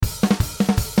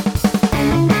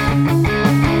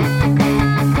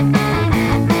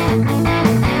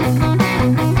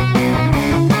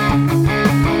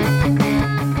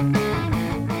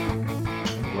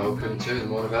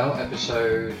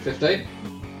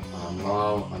I'm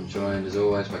Lyle. I'm joined as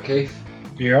always by Keith.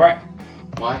 You alright?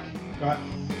 Mike. Right.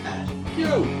 And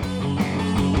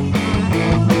you.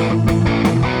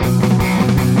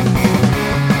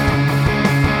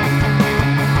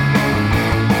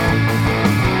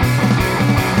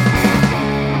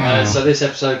 So this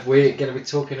episode we're going to be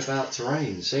talking about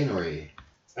terrain, scenery.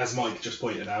 As Mike just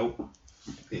pointed out,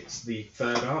 it's the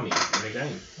third army in the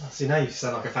game. See, now you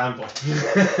sound like a fanboy.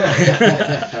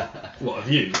 What have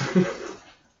you?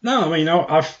 No, I mean,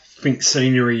 I think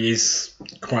scenery is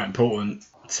quite important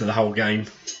to the whole game.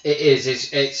 It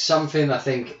is. It's something I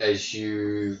think as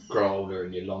you grow older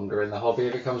and you're longer in the hobby,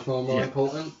 it becomes more and more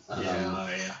important.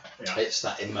 Yeah. It's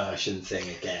that immersion thing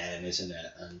again, isn't it?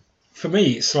 And For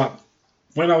me, it's like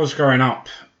when I was growing up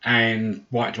and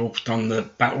White Dwarf done the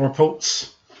battle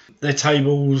reports, their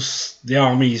tables, the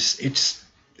armies,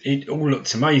 it all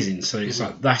looked amazing. So it's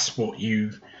like that's what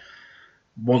you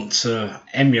want to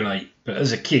emulate. But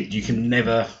as a kid, you can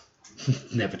never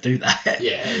do that.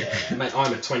 yeah. Mate,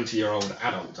 I'm a 20-year-old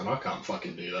adult and I can't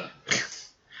fucking do that.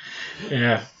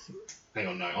 Yeah. Hang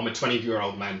on, no. I'm a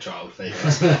 20-year-old man-child. There you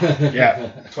go.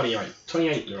 Yeah.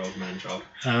 28-year-old man-child.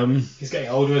 He's getting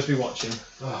older as we watch him.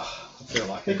 Oh, I feel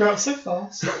like They it. grow up so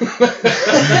fast.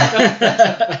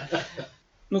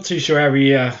 Not too sure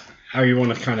how you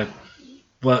want to kind of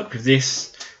work with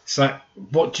this. So,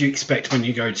 what do you expect when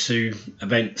you go to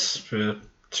events for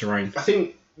terrain? I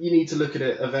think you need to look at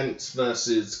it events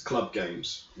versus club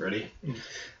games, really.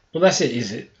 Well, that's it,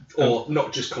 is it? Or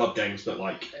not just club games, but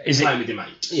like Is it- playing with your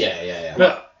mates. Yeah.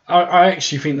 But I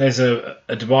actually think there's a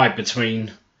divide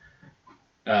between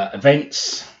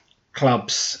events,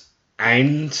 clubs,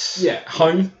 and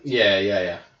home.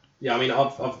 Yeah. Yeah, I mean,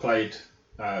 I've played.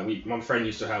 My friend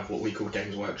used to have what we call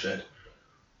Games Workshed.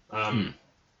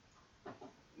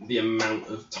 The amount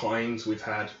of times we've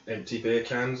had empty beer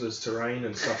cans as terrain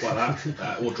and stuff like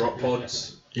that, or drop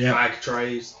pods, fag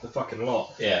trays, the fucking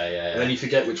lot. Yeah. And then you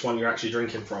forget which one you're actually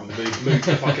drinking from. Move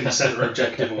to fucking centre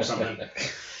objective or something.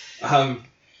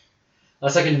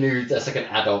 That's like an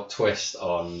adult twist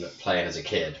on playing as a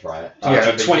kid, right? Yeah, I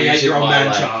remember 28-year-old using man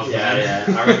my, child. Yeah.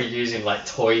 I remember using like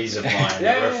toys of mine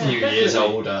that were a few years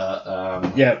older,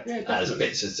 as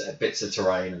bits of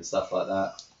terrain and stuff like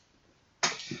that.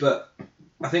 But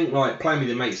I think like playing with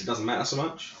your mates, it doesn't matter so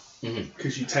much Mhm.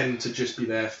 because you tend to just be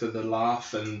there for the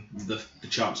laugh and the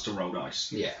chance to roll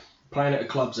dice. Yeah. Playing at a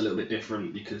club's a little bit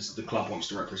different because the club wants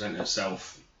to represent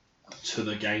itself to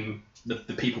the game, the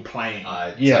people playing.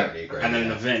 I totally agree. And then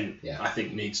an event, Yeah. I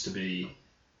think, needs to be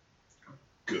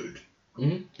good.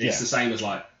 Mhm. It's the same as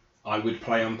like I would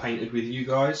play Unpainted with you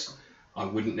guys. I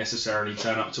wouldn't necessarily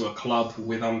turn up to a club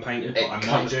with Unpainted, but I It might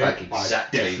comes do. back I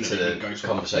exactly to definitely the wouldn't go to a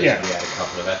conversation Yeah. we had a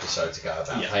couple of episodes ago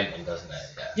about Yeah. painting, doesn't it?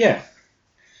 Yeah.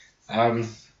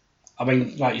 I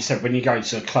mean, like you said, when you go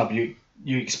to a club, you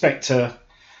expect to.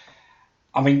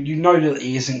 I mean, you know that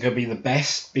it isn't going to be the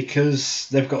best because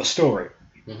they've got a story.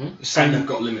 Mm-hmm. And Same. they've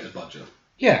got a limited budget.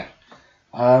 Yeah.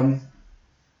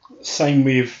 Same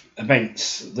with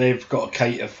events. They've got to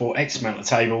cater for X amount of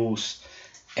tables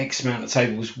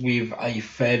with a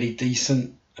fairly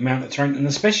decent amount of terrain, and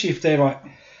especially if they're like,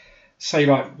 say,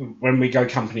 like when we go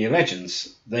Company of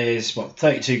Legends, there's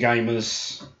 32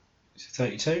 gamers. Is it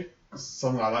 32?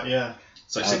 Something like that, yeah.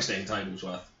 So 16 tables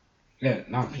worth. Yeah,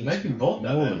 no, Maybe more than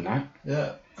that. more then. than that.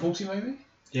 Yeah. 40 maybe?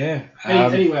 Yeah.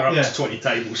 Anywhere up yeah. to 20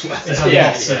 tables worth. It's a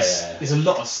Yeah, lot. yeah. It's a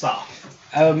lot of stuff.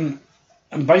 And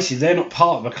basically, they're not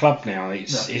part of a club now.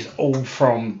 It's all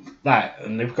from that,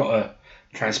 and they've got to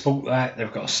transport that.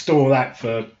 They've got to store that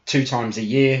for 2 times a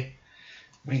year.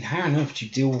 I mean, how on earth do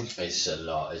you deal It's a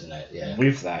lot, isn't it? Yeah.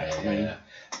 with that? Yeah, I mean, yeah.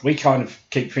 we kind of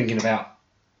keep thinking about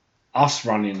us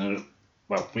running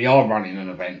we are running an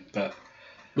event, but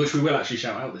Which we will actually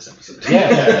shout out this episode.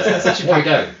 yeah, Here we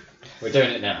go. We're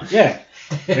doing it now. yeah,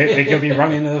 we're going to be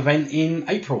running an event in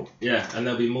April. Yeah, and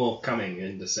there'll be more coming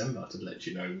in December to let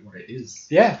you know what it is.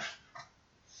 Yeah,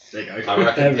 There you I go.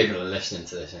 reckon people are listening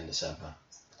to this in December.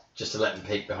 Just to let them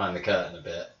peek behind the curtain a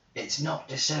bit. It's not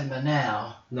December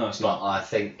now, No, it's but not. I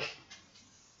think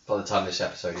by the time this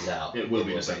episode is out, It will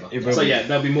be December. It will So be. yeah,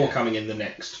 there'll be more coming in the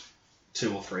next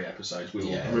 2 or 3 episodes. We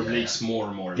will Yeah, release more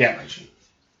and more Yeah. information.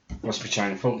 what's my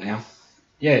chain of thought now?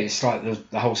 Yeah, it's like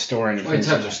the whole story and Well, in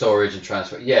terms of storage and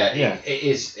transfer, Yeah. it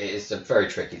is a very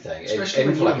tricky thing. Especially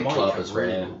Even when for like you a and club Mike as have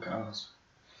really well. cool cars.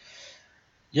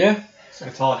 Yeah, It's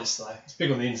like a TARDIS though. It's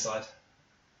big on the inside.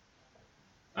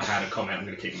 I had a comment, I'm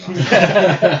going to keep my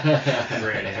mouth.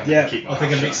 Really, I'm Yeah, going to keep my I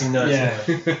think I'm mouth mixing shut. nerds.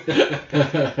 Yeah.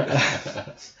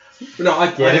 Anyway.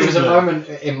 There was a moment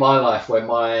in my life where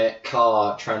my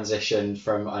car transitioned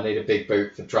from I need a big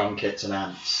boot for drum kits and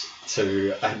amps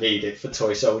to I need it for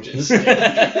toy soldiers.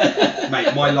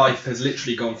 Mate, my life has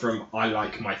literally gone from I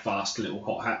like my fast little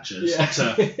hot hatches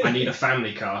to I need a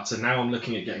family car to now I'm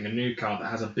looking at getting a new car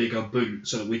that has a bigger boot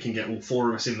so that we can get all 4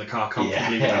 of us in the car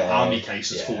comfortably without army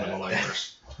cases falling all over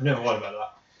us. I've never worried about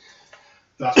that.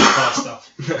 That's the fast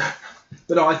stuff.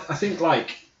 But no, I think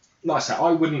like I said,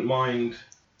 I wouldn't mind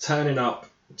turning up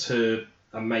to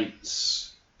a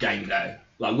mate's game day.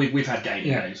 Like we've had game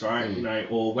days, right? You know,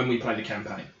 or when we play the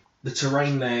campaign. The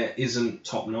terrain there isn't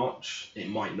top notch. It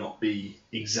might not be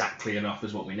exactly enough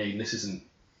as what we need. And this isn't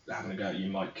having a go at you,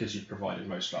 Mike, because you've provided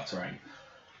most of our terrain.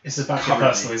 It's about your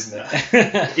personal, isn't it?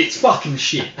 It's fucking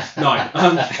shit. No.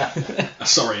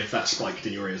 Sorry if that spiked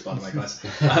in your ears, by the way, guys.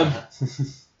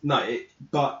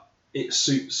 But it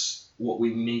suits what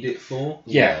we need it for.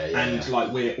 And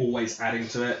like we're always adding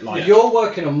to it. Like you're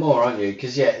working on more, aren't you?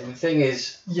 Because the thing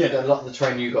is, a lot of the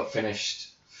terrain you got finished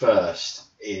first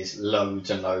is loads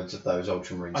and loads of those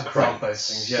Ultramarines. I grab those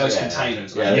things. Those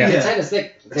containers. Containers.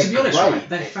 They're to be honest, great.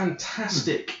 they're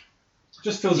fantastic.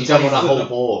 Just feels you don't want a whole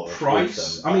board.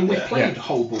 Price. I mean, we've played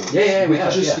whole boards. We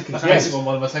have. Just the That's containers. basically what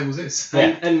one of my tables is.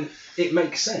 And it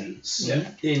makes sense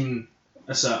in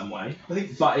a certain way. I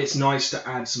think, but it's nice to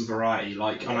add some variety.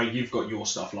 Like I know you've got your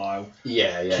stuff, Lyle.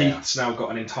 Keith's now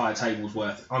got an entire table's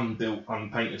worth, unbuilt,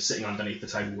 unpainted, sitting underneath the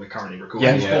table we're currently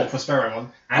recording. He's bought a Prospero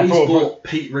one. And he's bought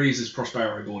Pete Reese's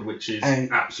Prospero board, which is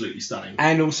absolutely stunning.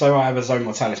 And also I have a Zone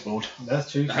Mortalis board. That's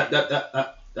true.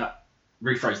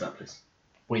 Rephrase that, please.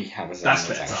 We have a Zone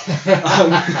Mortalis.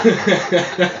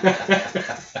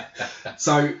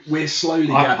 So we're slowly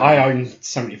gathering. I own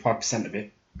 75% of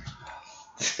it.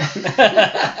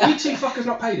 You two fuckers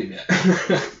not paid him yet? Is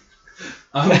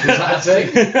that a thing?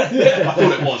 I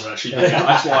thought it was actually.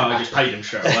 That's why I just paid him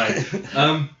straight away.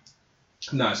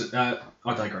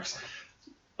 I digress.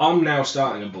 I'm now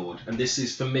starting a board, and this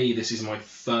is my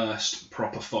first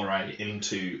proper foray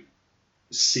into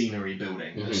scenery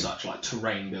building as such, like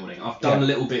terrain building. I've done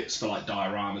little bits for like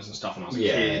dioramas and stuff when I was a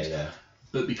kid,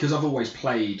 but because I've always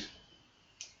played,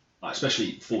 like,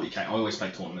 especially 40k, I always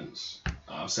play tournaments.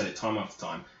 I've said it time after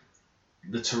time.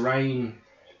 The terrain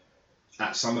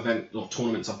at some event or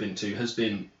tournaments I've been to has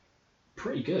been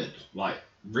pretty good, like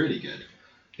really good.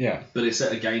 Yeah. But it's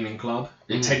at a gaming club.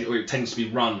 It tends to be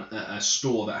run at a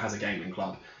store that has a gaming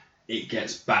club. It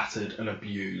gets battered and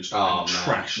abused and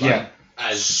trashed.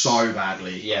 So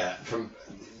badly. Yeah. From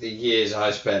the years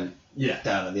I spent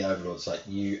down at the Overlords, like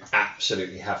you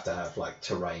absolutely have to have like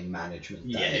terrain management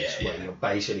days where you're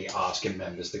basically asking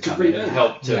members to come in and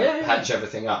help to patch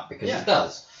everything up because it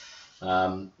does.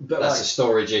 But that's a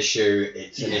storage issue.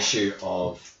 It's an issue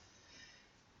of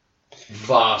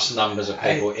vast numbers of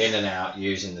people in and out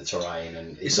using the terrain,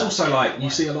 and it's also like you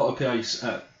see a lot of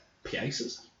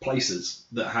places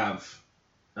that have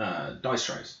dice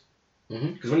trays.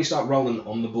 Because when you start rolling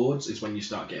on the boards is when you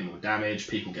start getting more damage,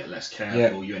 people get less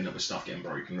careful, you end up with stuff getting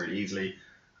broken really easily.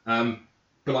 But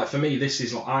like for me, this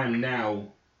is like I am now,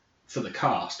 for the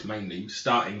cast mainly,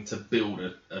 starting to build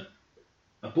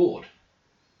a board.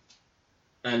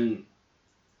 And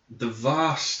the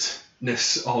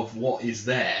vastness of what is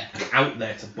there, out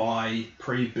there to buy,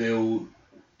 pre-built,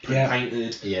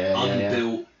 pre-painted,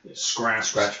 unbuilt,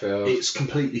 scratch build, it's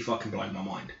completely fucking blown my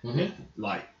mind.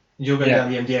 Like, you're going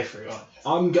down the MDF route, aren't you?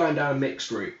 I'm going down a mixed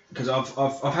route because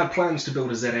I've had plans to build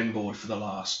a ZM board for the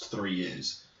last 3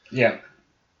 years. Yeah.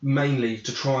 Mainly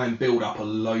to try and build up a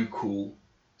local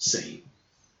scene.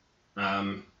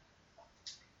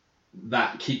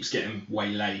 That keeps getting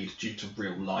waylaid due to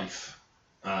real life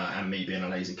and me being a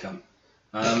lazy cunt.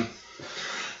 And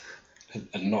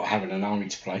not having an army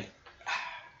to play.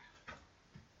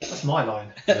 That's my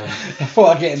line. I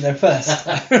thought I'd get in there first.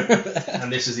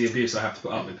 And this is the abuse I have to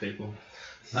put up with people.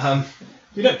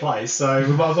 You don't play, so we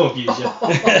might as well abuse you.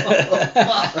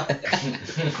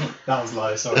 That was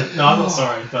low, sorry. No, I'm not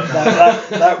sorry. But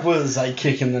that was a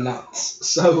kick in the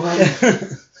nuts.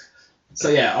 So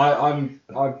yeah, I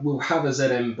will have a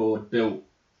ZM board built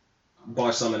by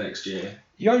summer next year.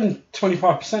 You own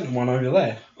 25% of one over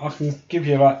there. I can give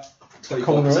you like a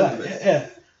corner of that. Yeah.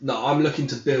 No, I'm looking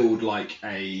to build like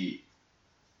a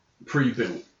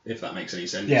pre-built, if that makes any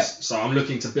sense. Yeah. So I'm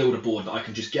looking to build a board that I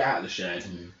can just get out of the shed,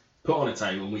 put on a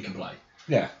table, and we can play.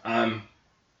 Yeah. And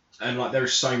like there are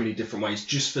so many different ways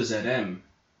just for ZM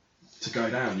to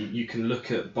go down. You can look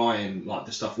at buying like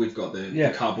the stuff we've got,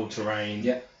 the cardboard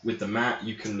terrain with the mat.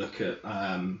 You can look at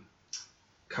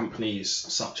companies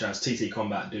such as TT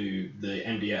Combat do the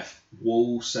MDF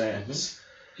wall sets.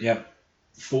 Yep.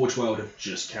 Forge World have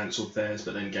just cancelled theirs,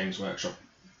 but then Games Workshop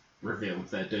revealed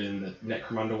they're doing the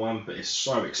Necromunda one, but it's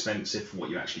so expensive for what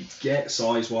you actually get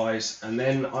size-wise. And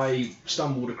then I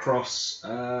stumbled across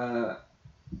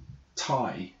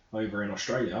Ty over in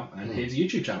Australia and his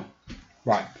YouTube channel.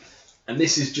 Right. And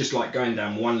this is just like going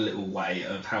down one little way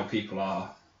of how people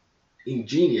are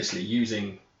ingeniously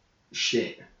using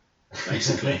shit,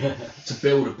 basically, to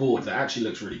build a board that actually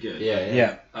looks really good.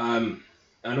 Yeah.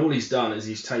 And all he's done is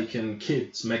he's taken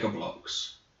kids' Mega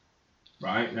Blocks,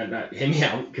 right? Now, hear me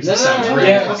out, because this sounds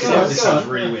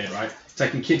really weird, right?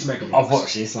 Taking kids' Mega Blocks. I've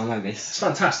watched this, I know this. It's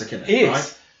fantastic, isn't it? It is.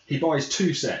 Right? He buys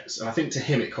 2 sets, and I think to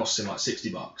him it costs him like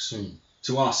 $60.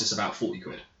 To us, it's about 40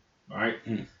 quid, right?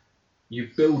 You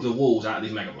build the walls out of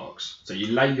these Mega Blocks. So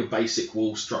you lay your basic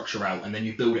wall structure out, and then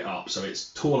you build it up so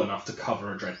it's tall enough to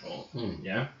cover a Dreadnought.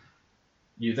 Yeah.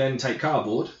 You then take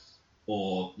cardboard,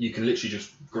 or you can literally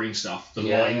just green stuff the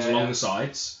lines along the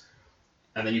sides,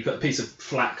 and then you put a piece of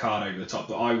flat card over the top.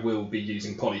 But I will be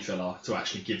using polyfiller to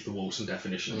actually give the wall some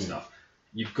definition and stuff.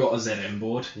 You've got a ZM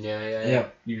board. Yeah.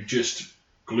 You just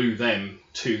glue them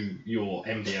to your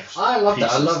MDF. I love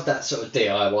pieces. that. I love that sort of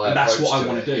DIY. And that's approach what I to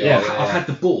want it. to do. Yeah, I've had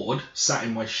the board sat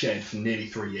in my shed for nearly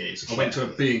 3 years. I went to a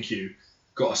B&Q,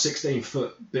 got a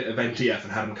 16-foot bit of MDF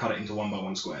and had them cut it into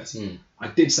 1x1 squares. I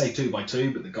did say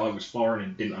 2x2, but the guy was foreign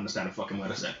and didn't understand a fucking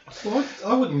word I said. Well,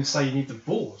 I wouldn't even say you need the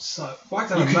boards. So why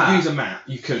You could use a mat,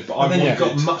 you could, but and then you've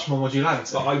got much more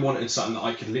modularity. But I wanted something that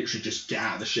I could literally just get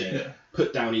out of the shed,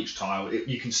 put down each tile.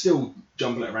 You can still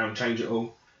jumble it around, change it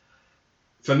all.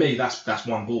 For me, that's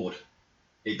one board.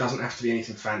 It doesn't have to be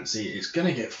anything fancy. It's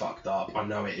gonna get fucked up. I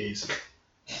know it is,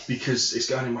 because it's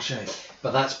going in my shed.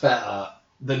 But that's better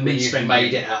than when me you've spending.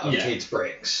 made it out of kids'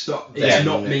 bricks. But it's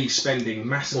not me spending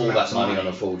massive all amounts that money of on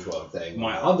a Forge World thing.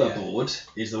 My other board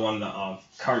is the one that I've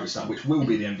currently started, which will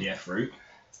be the MDF route.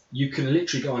 You can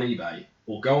literally go on eBay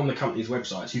or go on the company's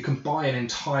websites. You can buy an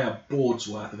entire board's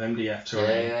worth of MDF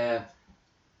terrain.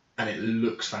 And it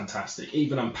looks fantastic.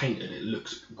 Even unpainted, it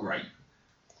looks great.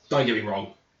 Don't get me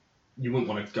wrong. You wouldn't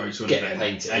want to go to an Get it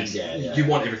event painted, and you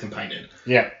want everything painted.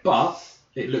 Yeah. But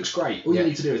it looks great. All you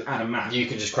need to do is add a mat. You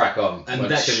can just crack on. And as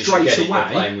that's soon as straight you get away. it,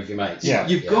 you're playing with your mates.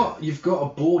 You've got a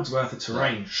board's worth of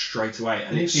terrain straight away,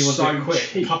 and it's you want so to quick.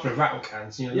 cheap. A couple of rattle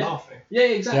cans, and you're laughing. Yeah,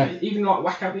 exactly. Even like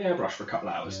whack out the airbrush for a couple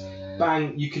of hours.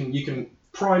 Bang, you can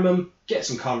prime them, get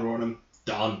some colour on them,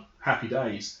 done. Happy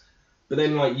days. But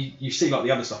then like you see like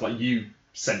the other stuff, like you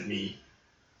sent me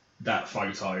that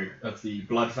photo of the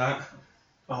blood vat.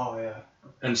 Oh yeah.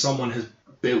 And someone has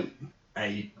built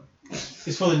a.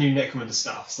 It's for the new Necromunda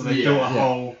stuff, so they built a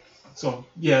whole sort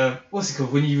of what's it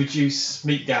called when you reduce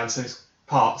meat down to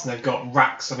parts, and they've got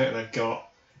racks on it. They've got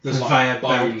conveyor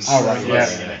belts.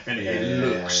 In it, and it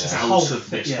looks out of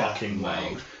this fucking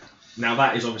world. Now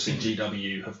that is obviously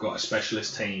GW have got a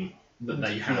specialist team that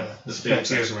they have that builds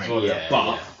that terrain,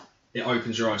 but it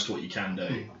opens your eyes to what you can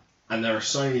do, and there are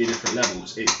so many different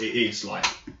levels. It is like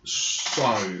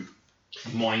so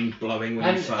mind blowing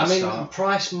when you first start.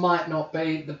 Price might not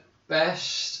be the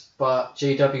best, but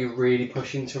GW really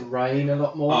pushing terrain a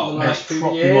lot more in the last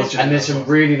few years, and there's some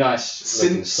really nice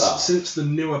looking stuff. Since the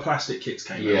newer plastic kits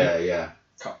came out.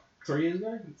 3 years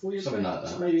ago, 4 years something ago, like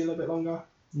that. Maybe a little bit longer.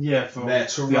 Yeah, for their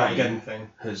terrain thing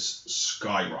has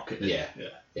skyrocketed.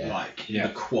 Like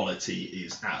the quality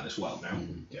is out of this world now.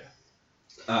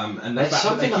 And it's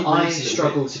something that I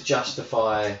struggle to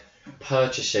justify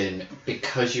purchasing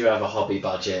because you have a hobby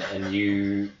budget and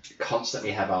you constantly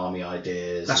have army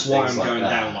ideas. That's why I'm going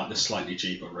down like the slightly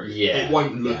cheaper route. It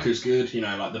won't look as good, you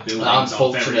know, like the buildings.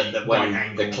 Unfortunate that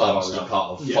when the club I was a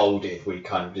part of folded, we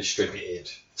kind of distributed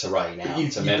terrain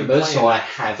out to members, so I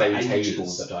have a table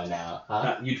that I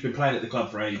now. You'd been playing at the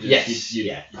club for ages. Yes,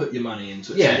 you put your money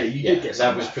into it. So you did get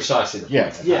that was precisely the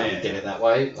point. Of how we did it that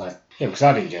way. Like because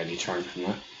I didn't get any terrain from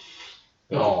that.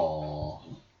 Oh.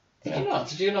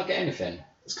 Did you not get anything?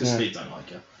 It's because Steve don't like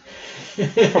you.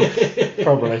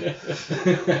 Probably.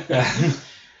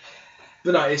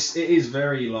 But no, it is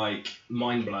very like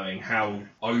mind blowing how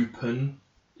open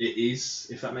it is,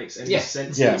 if that makes any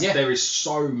sense. There is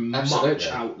so much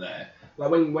out there. Like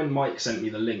when Mike sent me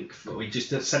the link, he just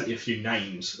sent me a few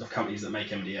names of companies that make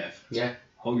MDF. Yeah.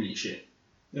 Holy shit.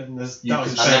 And that's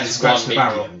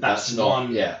one. That's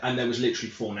one. And there was literally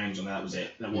 4 names on there. That was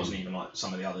it. There wasn't even like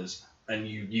some of the others. And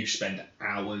you spend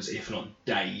hours, if not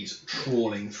days,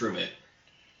 trawling through it.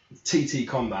 TT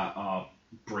Combat are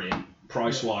brilliant,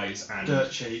 price wise and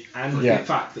dirt cheap, and the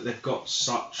fact that they've got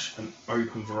such an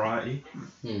open variety.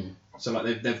 So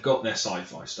like they've got their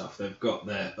sci-fi stuff, they've got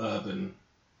their urban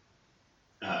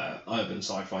urban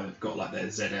sci-fi. They've got like their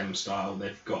ZM style.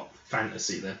 They've got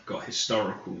fantasy. They've got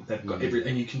historical. They've got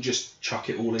and you can just chuck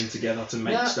it all in together to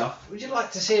make stuff. Would you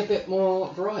like to see a bit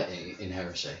more variety in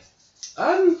Heresy?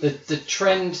 The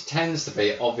trend tends to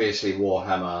be obviously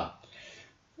Warhammer.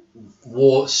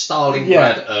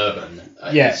 Stalingrad urban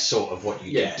is sort of what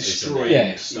you get.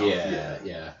 Destroying stuff.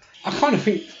 Yeah. I kind of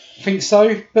think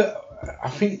so, but I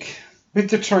think with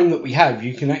the terrain that we have,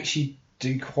 you can actually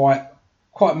do quite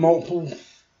multiple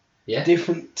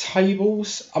different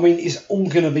tables. I mean, it's all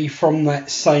going to be from that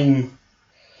same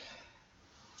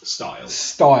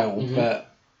style,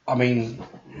 but I mean,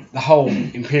 the whole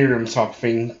Imperium type of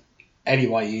thing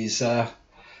anyway is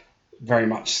very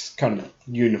much kind of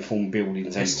uniform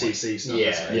buildings. STC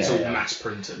stuff. It's all mass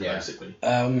printed basically.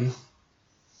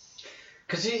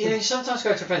 Because you sometimes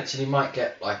go to events and you might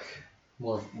get like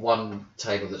more of one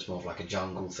table that's more of like a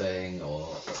jungle thing,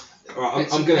 or. Right,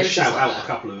 I'm going to shout out a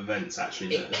couple of events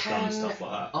actually that have done stuff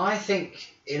like that. I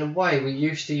think in a way we're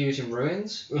used to using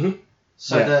ruins,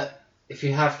 so that if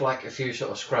you have like a few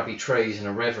sort of scrubby trees and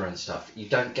a river and stuff, you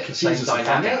don't get the same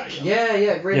dynamic.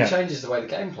 It really changes the way the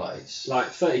game plays. Like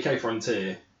 30k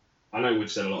Frontier, I know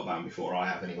we've said a lot about them before, I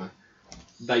have anyway.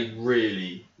 They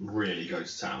really, really go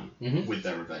to town with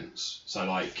their events. So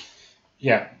like,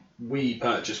 we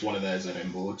purchased one of their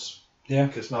ZM boards. Yeah,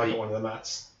 because I got one of the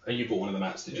mats. And you bought one of the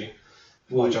mats, did you?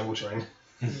 My jungle terrain.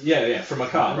 Yeah, from a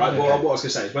car, right? Well, what I was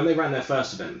going to say is when they ran their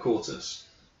first event, Quartus,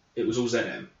 it was all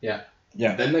ZM. Yeah.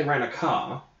 Then they ran a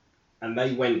car, and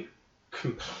they went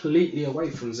completely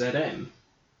away from ZM,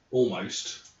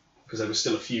 almost, because there was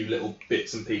still a few little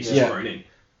bits and pieces thrown in,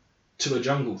 to a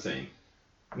jungle thing.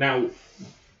 Now,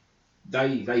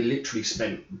 they literally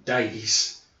spent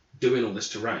days doing all this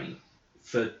terrain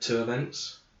for 2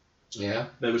 events. Yeah.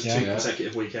 There was 2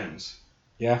 consecutive weekends.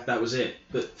 Yeah. That was it.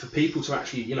 But for people to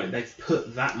actually, they've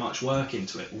put that much work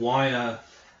into it. Why I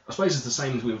suppose it's the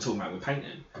same as we were talking about with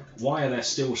painting. Why are there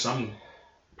still some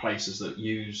places that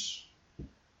use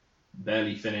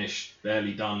barely finished,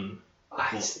 barely done,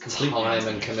 time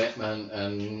and commitment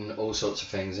and all sorts of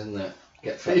things, isn't it?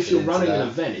 If you're running an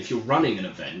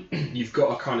event, you've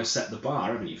got to kind of set the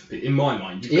bar, haven't you? For people? In my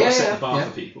mind, you've got to set the bar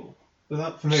for people. But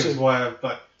that for me was why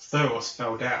Thuros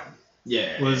fell down. We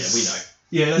know.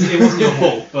 Yeah, it wasn't your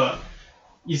fault, but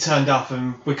you turned up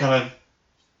and we took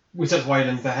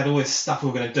Wayland. They had all this stuff we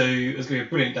were going to do. It was going to be a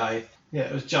brilliant day. Yeah,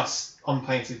 it was just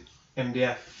unpainted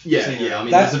MDF. I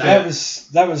mean, that was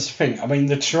the thing. I mean,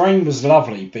 the terrain was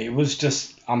lovely, but it was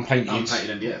just unpainted.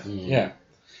 Unpainted MDF. Yeah,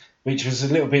 which was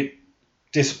a little bit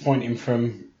disappointing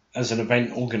as an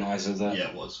event organizer.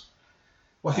 It was.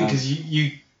 Well, I think because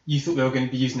you thought they were going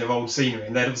to be using their old scenery,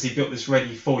 and they'd obviously built this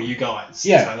ready for you guys.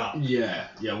 We weren't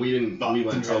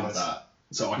told that.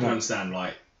 So I can understand,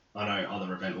 like, I know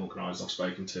other event organisers I've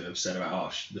spoken to have said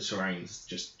about, the terrain's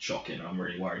just shocking, I'm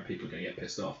really worried people are going to get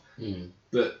pissed off.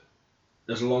 But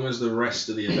as long as the rest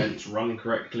of the events run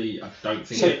correctly, I don't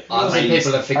think I think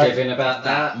people are forgiving about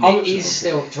that. It is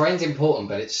still, terrain's important,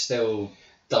 but it still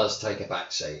does take a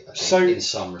backseat, I think, in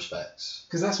some respects.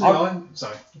 Because that's what I'm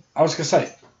sorry. I was going to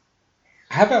say,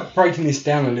 how about breaking this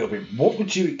down a little bit? What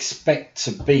would you expect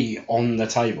to be on the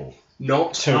table?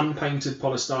 Not unpainted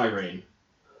polystyrene.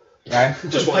 Right?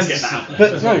 Just want to get that out there.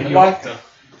 But no, like,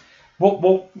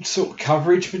 what sort of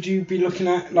coverage would you be looking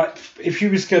at? Like, if you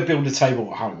was going to build a table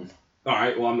at home.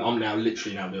 Alright, well, I'm now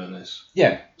literally doing this.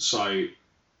 Yeah. So,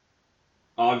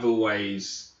 I've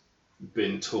always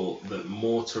been taught that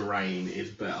more terrain is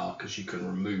better because you can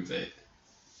remove it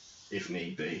if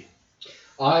need be.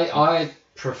 I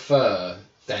prefer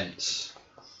dense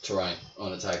terrain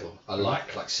on a table. I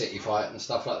like City Fight and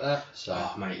stuff like that. So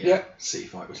City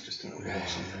Fight was just an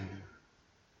awesome thing.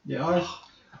 Yeah,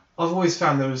 I've always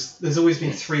found there's always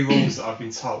been 3 rules that I've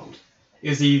been told.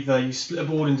 Is either you split a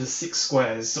board into 6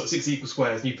 squares, sort of 6 equal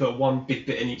squares, and you put one big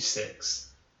bit in each 6,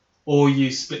 or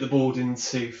you split the board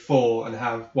into 4 and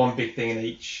have one big thing in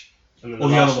each. And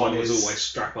then the other one was always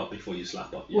strap up before you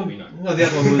slap up. Yeah, we know. No, the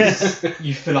other one was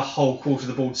you fill a whole quarter of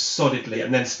the board solidly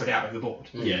and then spread it out over the board.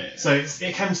 Yeah. So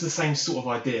it came to the same sort of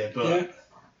idea, but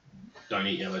don't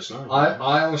eat yellow snow.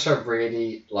 I also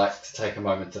really like to take a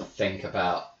moment to think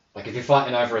about, like, if you're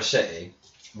fighting over a city,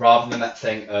 rather than that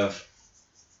thing of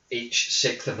each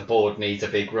 1/6 of the board needs a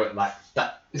big room, like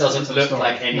that doesn't look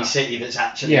like any city that's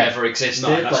actually ever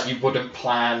existed. Like, you wouldn't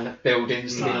plan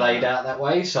buildings to be laid out that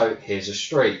way. So here's a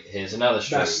street, here's another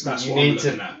street. That's you what need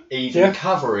I'm to even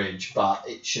coverage, but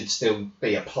it should still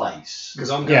be a place.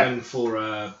 Because I'm going for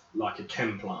a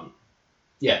chem plant.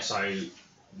 Yeah. So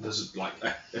there's like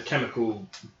a chemical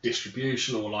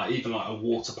distribution, or like even like a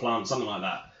water plant, something like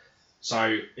that.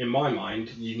 So in my mind,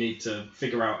 you need to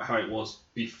figure out how it was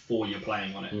before you're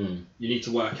playing on it. You need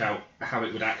to work out how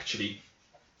it would actually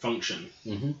function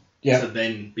to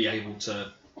then be able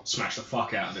to smash the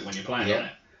fuck out of it when you're playing on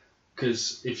it.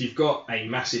 Because if you've got a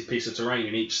massive piece of terrain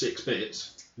in each 6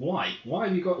 bits, why? Why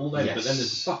have you got all those? But then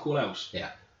there's fuck all else. Yeah.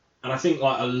 And I think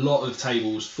like a lot of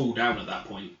tables fall down at that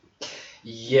point.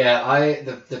 Yeah,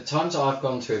 the times I've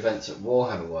gone to events at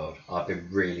Warhammer World, I've been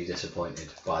really disappointed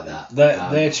by that.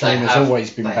 Their terrain has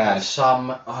always been bad. They have some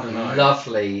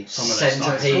lovely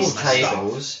centerpiece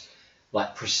tables,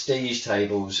 like prestige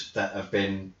tables that have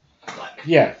been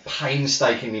like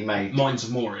painstakingly made. Mines of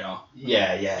Moria.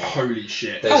 Yeah. Holy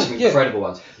shit. There's some incredible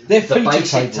ones. They're the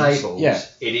basic tables,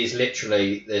 it is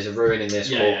literally, there's a ruin in this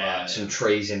quarter, some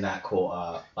trees in that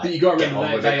quarter. Like, but you got to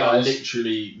remember they are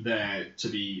literally there to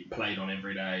be played on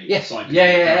every day. Yes. I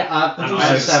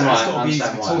understand why. It's got to be used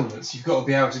for tournaments. You've got to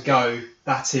be able to go,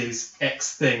 that is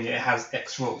X thing, it has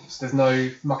X rules. There's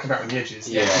no mucking about on the edges.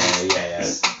 Yeah.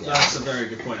 That's a very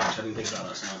good point, actually. I didn't think about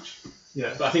that so much.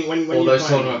 Yeah. But I think when all those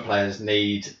tournament players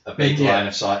need a big line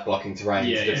of sight blocking terrain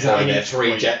to deploy their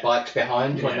 3 jet bikes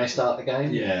behind when they start the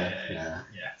game. Yeah.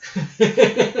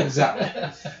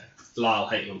 Exactly. Lyle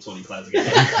hating on 20 players again.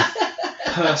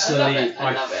 Personally,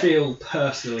 I feel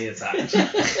personally attacked.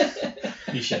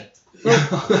 You should.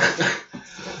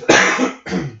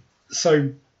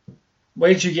 So,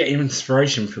 where did you get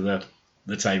inspiration for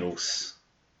the tables?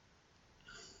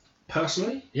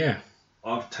 Personally? Yeah.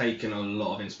 I've taken a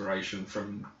lot of inspiration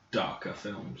from darker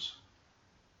films.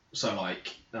 So,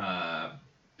 like, I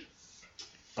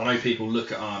know people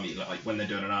look at Army, like when they're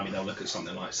doing an Army, they'll look at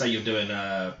something like, say you're doing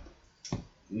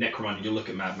Necromunda, you'll look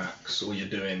at Mad Max, or you're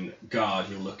doing Guard,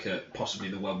 you'll look at possibly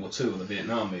the World War II or the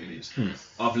Vietnam movies.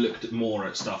 I've looked more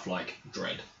at stuff like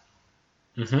Dredd,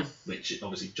 which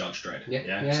obviously Judge Dredd.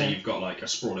 Yeah. So you've got like a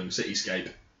sprawling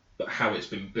cityscape, but how it's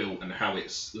been built and how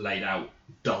it's laid out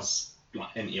does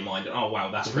like enter your mind. Oh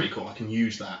wow, that's pretty cool. I can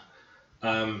use that.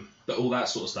 But all that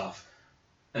sort of stuff,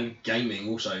 and gaming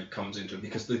also comes into it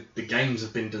because the games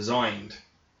have been designed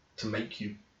to make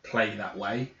you play that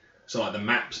way. So like the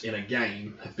maps in a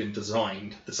game have been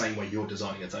designed the same way you're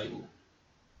designing a table.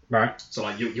 Right. So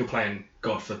like you're playing,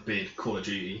 God forbid, Call of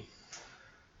Duty.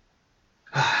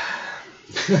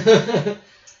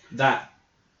 That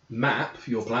map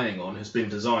you're playing on has been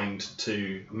designed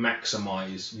to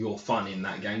maximise your fun in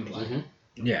that gameplay.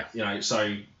 Yeah. You know,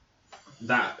 so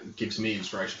that gives me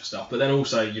inspiration for stuff. But then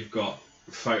also you've got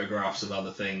photographs of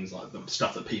other things, like the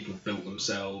stuff that people have built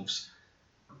themselves.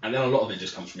 And then a lot of it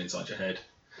just comes from inside your head.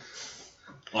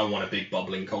 I want a big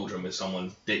bubbling cauldron with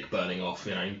someone dick burning off,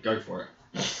 you know, go for it.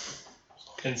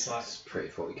 Insight. It's pretty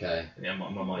 40k. Yeah, my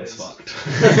mind's fucked.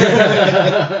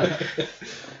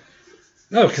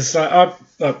 No, because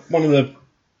one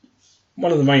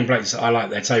of the main breaks that I like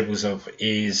their tables of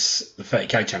is the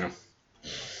 30k channel.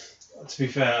 To be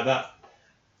fair, that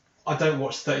I don't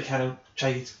watch 30k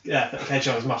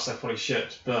channel as much as I probably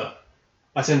should, but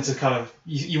I tend to kind of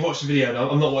you watch the video. And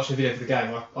I'm not watching the video for the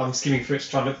game. I'm skimming through it to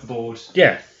try and look at the board.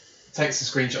 Yeah. Takes a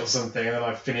screenshot or something, and then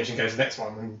I finish and go to the next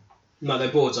one. And No,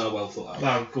 their boards are well thought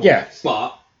out. oh, cool. Yeah.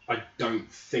 But I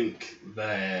don't think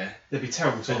they're They'd be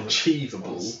terrible to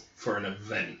achievable for an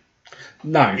event.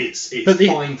 No. It's but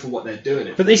fine for what they're doing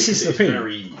it. But this is the thing.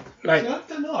 Very, like, I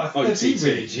don't know. I think they'd be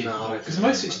really achievable because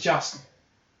most of it's just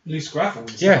loose gravel.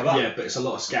 And stuff like that. Yeah, but it's a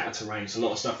lot of scatter terrain. It's a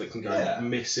lot of stuff that can go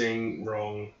missing,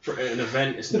 wrong. For an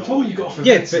event, it's the not. problem you got for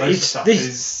events stuff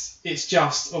is it's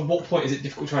just at what point is it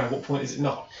difficult terrain, at what point is it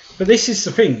not. But this is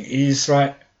the thing, is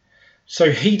like, so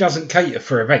he doesn't cater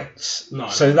for events. No.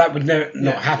 So that would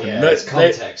not happen. Yeah, it's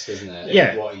context, isn't it?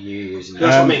 Yeah. What are you using?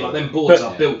 That's what I mean. Like, them boards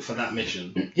are built for that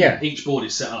mission. Yeah. Each board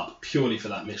is set up purely for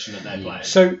that mission that they're playing.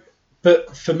 So,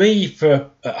 but for me, for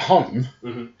at home,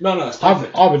 No, that's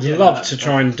perfect. I would love to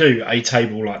try and do a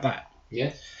table like that.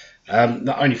 Yeah.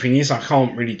 The only thing is, I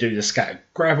can't really do the scattered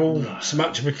gravel so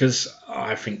much because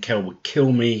I think Kel would kill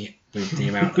me with the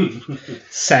amount of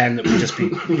sand that would just be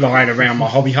lying around my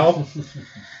hobby hole.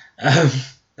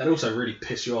 That'd also really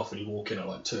piss you off when you walk in at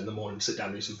like 2 a.m, sit down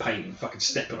and do some paint and fucking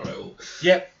stepping on it all.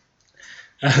 Yep.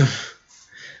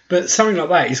 But something like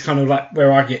that is kind of like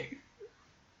where I get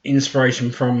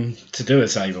inspiration from to do a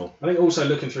table. I think also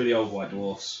looking through the old White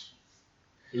Dwarfs.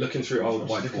 Looking through old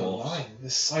White Dwarfs. Online.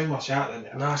 There's so much out there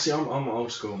now. Nah, see, I'm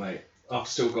old school, mate. I've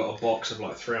still got a box of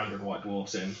like 300 White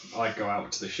Dwarfs in. I'd go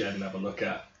out to the shed and have a look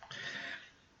at.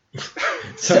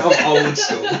 So I'm old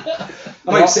school. I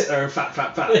don't sit there and fat.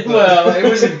 Well, it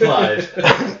was implied.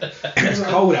 It's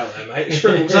cold out there, mate. It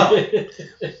shrivels up.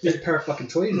 Need a pair of fucking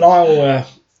tweezers. Lyle,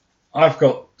 I've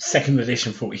got second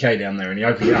edition 40k down there, and you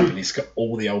open it up and it's got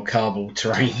all the old cardboard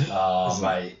terrain. Oh,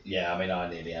 mate. Yeah, I mean, I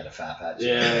nearly had a fat patch.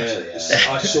 Yeah.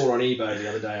 I saw on eBay the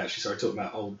other day, actually, sorry, talking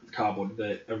about old cardboard,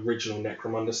 the original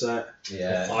Necromunda set.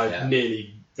 Yeah. I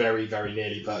nearly, very, very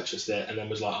nearly purchased it and then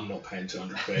was like, I'm not paying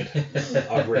 200 quid.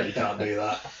 I really can't do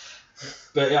that.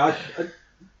 But yeah,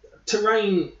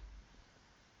 terrain,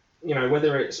 you know,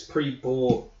 whether it's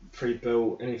pre-bought,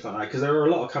 pre-built, anything like that, because there are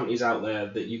a lot of companies out there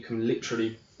that you can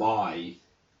literally buy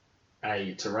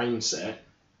a terrain set,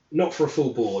 not for a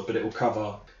full board, but it will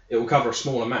cover a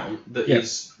small amount that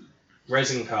is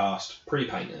resin cast,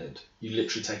 pre-painted. You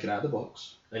literally take it out of the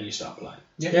box and you start playing.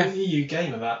 Yeah, EU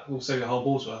game of that will sell the whole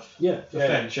board's worth. Yeah, for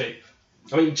fairly cheap.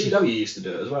 I mean, GW used to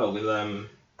do it as well with I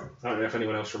don't know if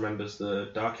anyone else remembers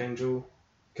the Dark Angel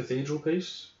Cathedral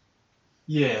piece.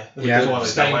 Yeah,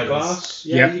 stained glass.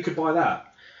 Yeah, you could buy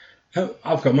that. Oh,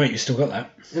 I've got a mate who's still got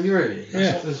that. Have you really?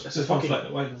 Yeah. There's one float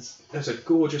that wins. That's a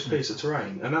gorgeous piece of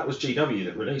terrain, and that was GW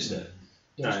that released it.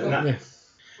 You know,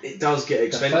 it does get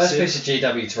expensive. The first piece of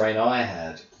GW terrain I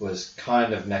had was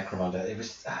kind of Necromunda. It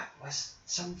was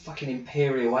some fucking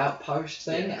Imperial outpost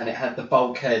thing, and it had the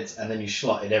bulkheads, and then you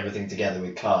slotted everything together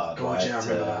with card. God, right? yeah, I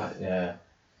remember that. Yeah.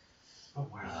 Oh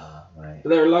wow. Right. But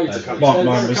there are loads of companies.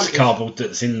 Mine was cardboard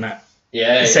that's in that.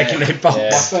 Yeah. Secondary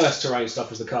box. My first terrain stuff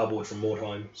was the cardboard from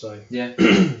Mordheim, so yeah,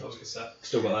 that was a good set.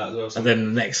 Still got that as well. So. And then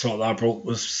the next lot that I brought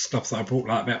was stuff that I brought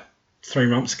like about 3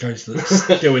 months ago, so that's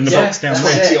still in the box down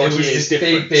there. It was this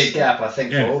big gap, I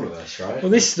think, for all of us, right? Well,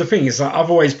 this is the thing, is like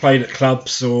I've always played at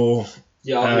clubs or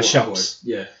shops.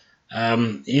 Yeah.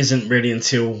 It isn't really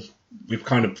until we've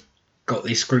kind of got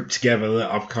this group together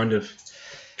that I've kind of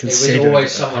considered. It was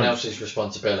always someone else's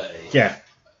responsibility. Yeah.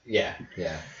 Yeah.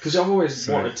 Because I've always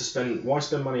wanted to spend. Why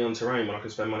spend money on terrain when I can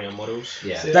spend money on models?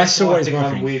 Yeah. So that's always I think my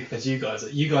I'm thing. weird because you guys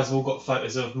have all got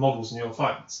photos of models on your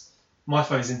phones. My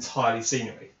phone is entirely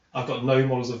scenery. I've got no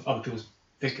models of other people's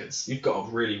figures. You've got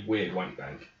a really weird wank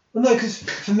bank. Well, no, because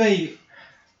for me,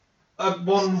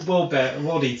 one World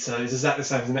Eater is exactly the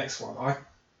same as the next one.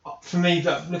 For me,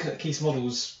 looking at Keith's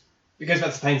models, it goes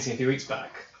back to painting a few weeks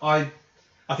back.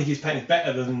 I think he's painted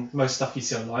better than most stuff you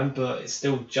see online, but it's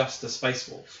still just a Space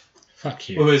Wolf. Fuck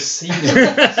you. Whereas he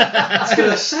I was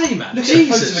going to say, man, look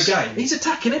Jesus, at the game. He's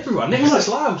attacking everyone. Next is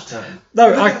Lyle's turn.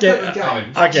 No, I get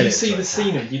it. You see the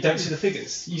scenery, you don't see the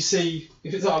figures. You see,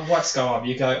 if it's like a White Skull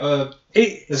Army, you go,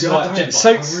 there's like a jet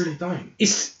so I really don't.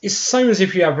 It's the same as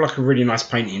if you have like a really nice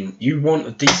painting. You want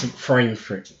a decent frame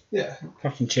for it. Yeah.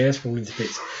 Fucking chairs falling to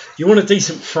bits. You want a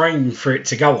decent frame for it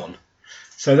to go on.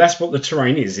 So that's what the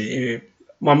terrain is.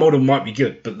 My model might be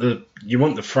good, but you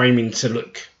want the framing to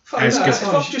look as good. If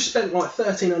I've just spent like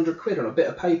 1,300 quid on a bit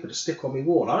of paper to stick on my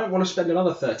wall, I don't want to spend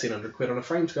another 1,300 quid on a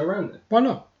frame to go around it. Why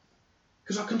not?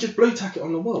 Because I can just blue tack it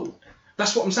on the wall.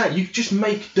 That's what I'm saying. You just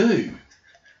make do.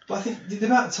 But I think the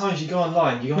amount of times you go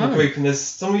online, you go on a group and there's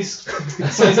somebody's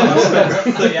spent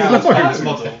 30 hours playing this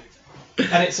model,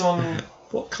 and it's on.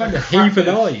 What kind of heathen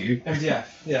are you? MDF,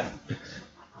 yeah.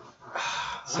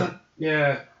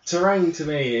 Yeah, terrain to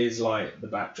me is like the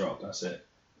backdrop. That's it.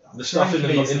 The stuff in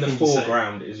the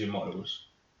foreground is your models.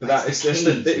 But it's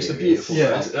the beautiful.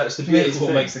 Yeah, that's the beautiful. It's beautiful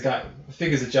what makes the game. The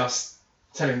figures are just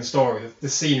telling the story. The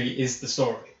scenery is the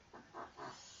story.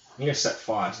 I'm going to set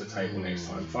fire to the table next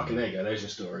time. Fucking there you go. There's your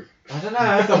story. I don't know.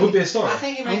 That would be a story. I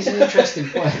think it makes an interesting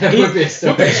point. It would be a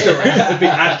story. It'd be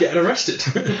Ad getting arrested.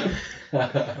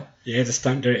 Yeah, just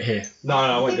don't do it here. No,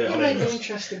 I won't do it. You on make it. an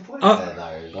interesting point there,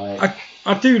 though.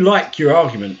 I do like your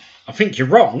argument. I think you're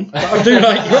wrong, but I do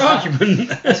like your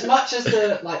argument. As much as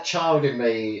the child in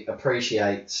me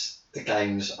appreciates the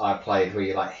games I played where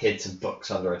you hid some books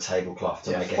under a tablecloth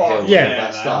to make a hill and all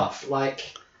that stuff, well,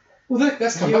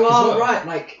 that's come you back as are well.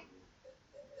 right.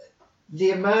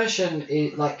 The immersion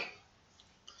is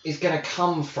going to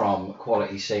come from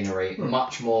quality scenery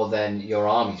much more than your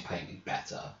army's painted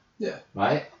better. Yeah.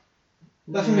 Right.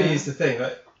 That for me is the thing.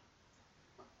 Like,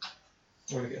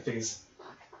 I'm gonna get figures.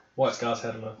 White Scar's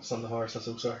head on a Sunday Horus, that's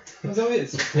all, sorry. That's how it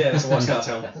is. Yeah, it's a White Scar's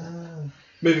helmet.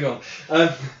 Moving on.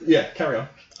 Yeah, carry on.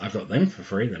 I got them for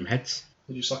free, them heads.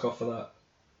 Did you suck off for that?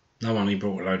 No one, he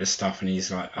brought a load of stuff and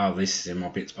he's like, oh, this is in my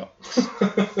bits box.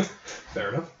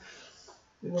 Fair enough.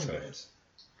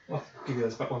 I'll give you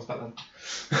those ones back then.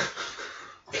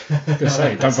 Just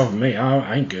say, don't bother me,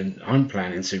 I ain't good. I'm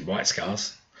planning to White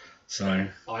Scars. So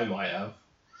I might have.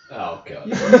 Oh, God.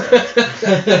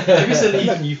 If it's a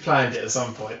Legion, you've planned it at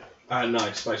some point.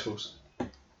 No, Space Wolves.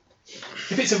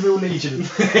 If it's a real Legion,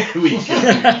 We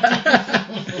can.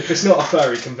 If it's not a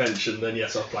furry convention, then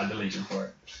yes, I've planned a Legion for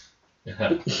it.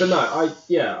 But no,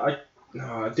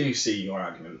 I do see your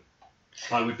argument.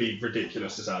 I would be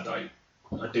ridiculous to say I don't.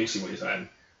 I do see what you're saying.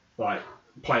 Like,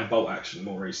 playing Bolt Action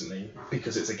more recently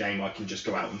because it's a game I can just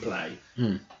go out and play.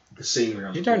 The scenery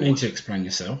on You don't need to explain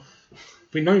yourself.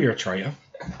 We know you're a traitor.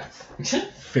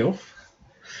 Filth.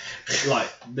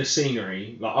 Like the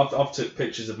scenery, like I've took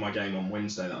pictures of my game on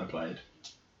Wednesday that I played.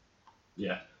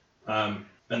 Yeah, and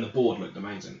the board looked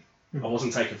amazing. I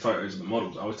wasn't taking photos of the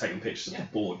models. I was taking pictures of the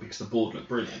board because the board looked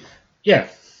brilliant. Yeah,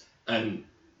 and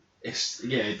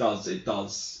it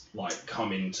does like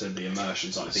come into the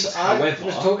immersion side of things. So However, I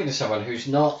was talking to someone who's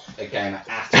not a gamer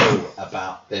at all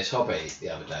about this hobby the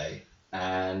other day,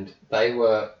 and they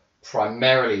were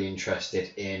primarily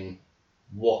interested in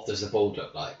what does the board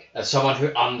look like. As someone who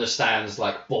understands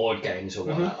like board games or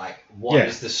whatnot, like what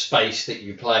is the space that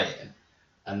you play in,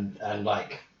 and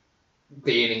like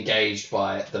being engaged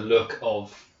by the look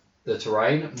of the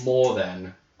terrain more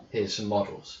than here's some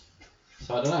models.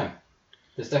 So I don't know.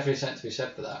 There's definitely something to be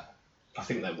said for that. I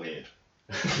think they're weird.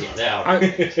 Yeah, they are.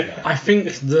 I think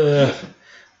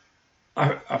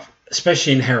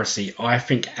especially in Heresy, I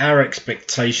think our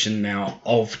expectation now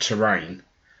of terrain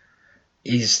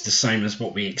is the same as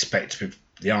what we expect with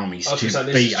the armies to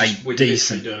be a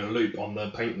decent. We're doing a loop on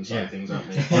the painting side of things, aren't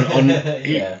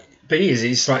we? But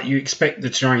it's like you expect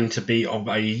the terrain to be of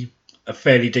a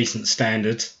fairly decent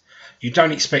standard. You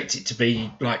don't expect it to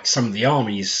be like some of the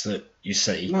armies that you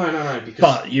see. No.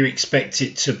 But you expect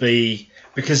it to be,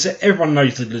 because everyone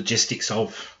knows the logistics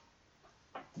of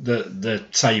the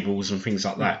tables and things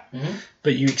like that. Mm-hmm.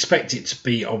 But you expect it to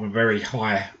be of a very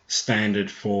high standard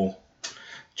for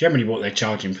generally what they're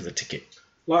charging for the ticket.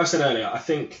 Like I said earlier, I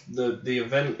think the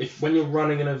event, when you're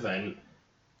running an event,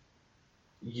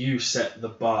 you set the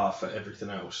bar for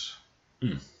everything else.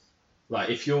 Like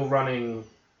if you're running,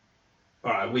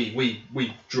 alright,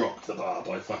 we dropped the bar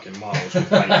by fucking miles with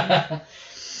painting,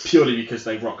 purely because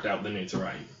they rocked out the new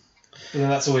terrain. And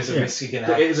that's always a risk you're gonna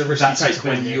have. It is a risk you take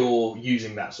when you're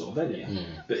using that sort of venue.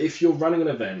 But if you're running an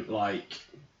event like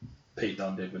Pete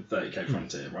Dunn did with 30k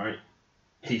Frontier, right?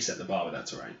 He set the bar with that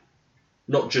terrain.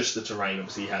 Not just the terrain,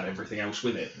 obviously he had everything else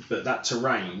with it, but that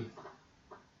terrain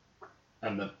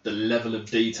and the level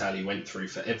of detail he went through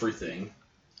for everything,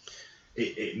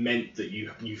 it meant that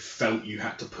you felt you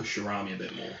had to push your army a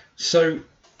bit more. So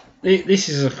this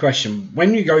is a question.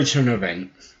 When you go to an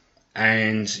event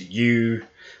and you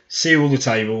see all the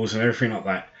tables and everything like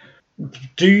that,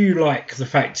 do you like the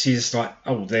fact is like,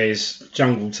 oh, there's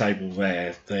jungle table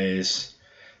there, there's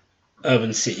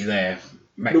urban city there,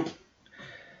 Nope.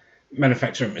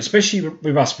 manufacturing, especially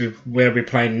with us where we're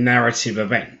playing narrative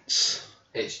events.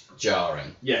 It's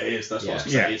jarring. Yeah, it is. That's what I was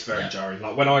going to say. It's very jarring.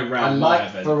 Like when I ran I my like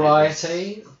event,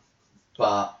 variety,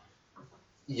 but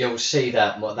you'll see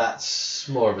that that's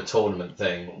more of a tournament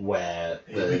thing where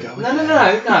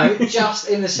no, just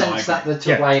in the sense that the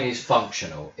terrain is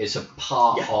functional. It's a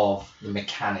part of the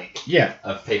mechanic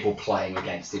of people playing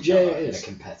against each other in a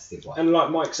competitive way. And like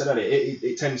Mike said earlier,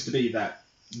 it tends to be that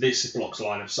this blocks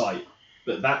line of sight,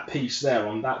 but that piece there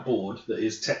on that board that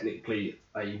is technically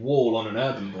a wall on an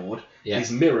urban board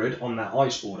is mirrored on that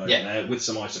ice board over there with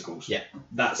some icicles. Yeah,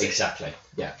 that's exactly. It.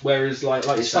 Yeah. Whereas like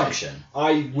it's function.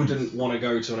 I wouldn't want to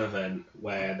go to an event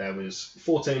where there was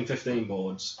 14, 15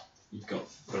 boards. You've got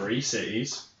 3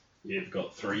 cities, you've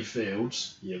got 3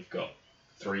 fields, you've got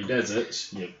 3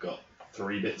 deserts, you've got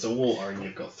 3 bits of water, and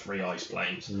you've got 3 ice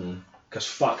plains. Because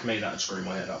fuck me, that would screw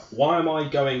my head up. Why am I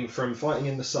going from fighting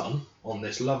in the sun on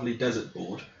this lovely desert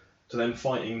board to then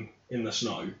fighting in the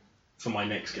snow for my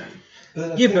next game?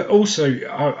 But also,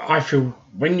 I feel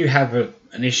when you have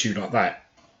an issue like that,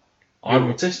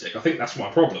 I'm autistic. I think that's my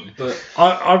problem. But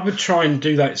I would try and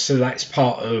do that so that's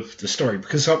part of the story.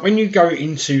 Because like, when you go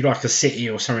into like a city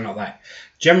or something like that,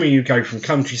 generally you go from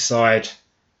countryside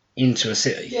into a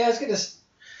city. Yeah, I was going to...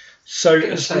 So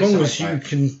as long as you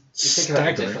can think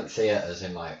about different theatres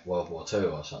in like World War II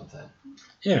or something.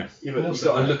 Yeah. But you've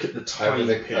got to look at the time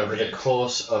period. Over the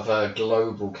course of a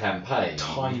global campaign.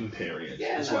 Time period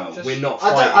as well. We're not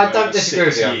fighting. I don't disagree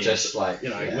with you. I'm just like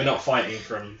we're not fighting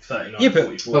from 39 to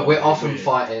 44. But we're often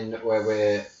fighting where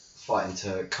we're fighting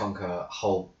to conquer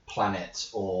whole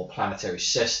planets or planetary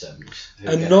systems.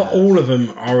 And not all of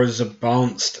them are as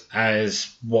advanced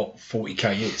as what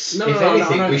 40k is. If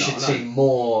anything, we should see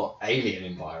more alien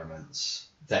environments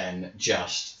than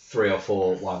just 3 or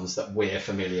 4 ones that we're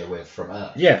familiar with from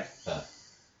Earth. Yeah.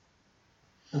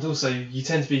 And also, you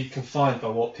tend to be confined by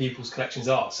what people's collections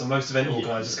are. So most event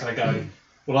organisers kind of go,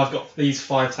 well, I've got these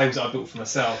 5 tables that I built for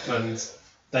myself, and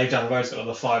Dave down the road's got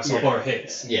another 5, so I'll borrow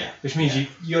his. Yeah. Which means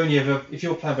you only ever, if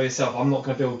you're playing by yourself, I'm not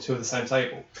going to build 2 of the same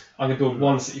table. I'm going to build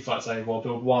 1 city fight table, I'll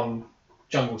build 1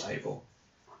 jungle table.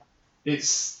 I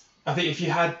think if you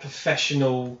had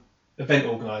professional event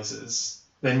organisers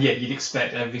then yeah, you'd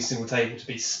expect every single table to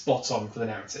be spot on for the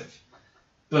narrative.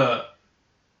 But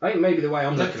I think maybe the way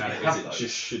I'm looking at it is it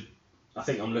just should. I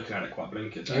think I'm looking at it quite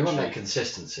blinkered. You want that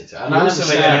consistency to it. And also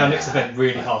making our next event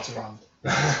really hard to run.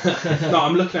 No,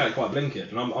 I'm looking at it quite blinkered,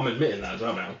 and I'm admitting that as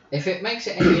well now. If it makes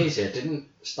it any easier, didn't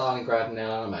Stalingrad and El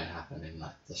Alamein happen in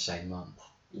like the same month?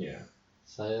 Yeah.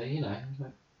 So, you know,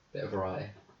 a bit of variety.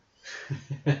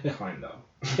 Kind of.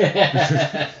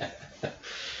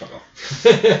 Fuck off.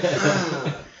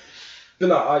 But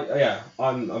no,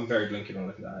 I'm very blinkered when I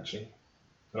look at that actually.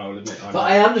 And I will admit, but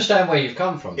I understand where you've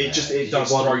come from. It does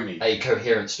throw me. A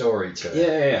coherent story to it.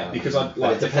 Yeah. Because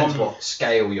it depends what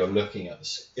scale you're looking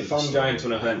at. If I'm going to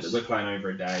an event that we're playing over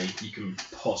a day, you can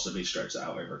possibly stretch that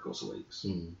out over a course of weeks.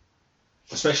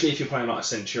 Especially if you're playing like a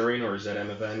Centurion or a ZM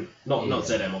event. Not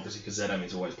ZM obviously, because ZM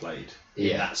is always played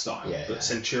in that style. But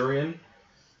Centurion,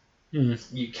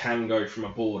 you can go from a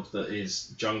board that is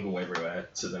jungle everywhere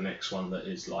to the next one that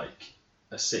is like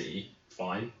a city,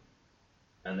 fine.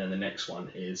 And then the next one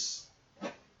is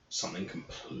something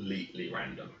completely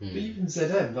random. But even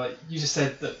ZM, like you just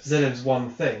said that ZM's one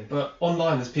thing, but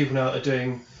online there's people now that are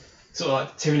doing sort of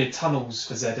like Tyranid tunnels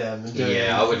for ZM and doing.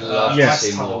 Yeah, I would love to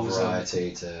see more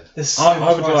variety to. There's so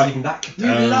much variety even that could do.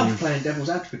 You love playing Devil's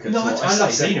Advocate. No, I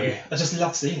love scenery. I just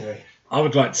love scenery. I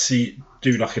would like to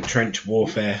do like a trench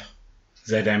warfare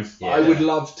ZM. Yeah. I would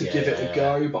love to give it a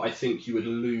go, but I think you would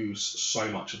lose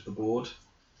so much of the board.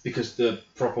 Because the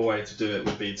proper way to do it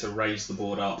would be to raise the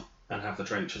board up and have the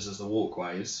trenches as the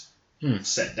walkways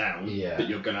set down, but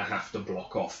you're going to have to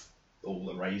block off all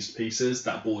the raised pieces.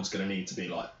 That board's going to need to be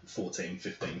like 14,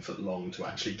 15 foot long to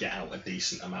actually get out a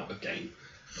decent amount of game.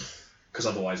 Because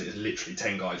otherwise it is literally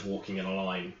 10 guys walking in a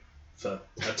line for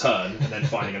a turn and then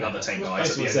finding another 10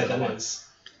 guys at the end of the line.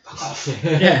 Fuck off.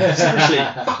 Yeah, seriously,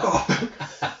 fuck off.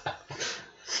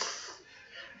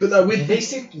 But no, these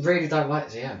two really don't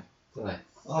like ZM, do they?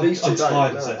 I'm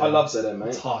tired of ZM. I love ZM,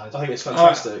 mate. I think it's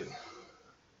fantastic.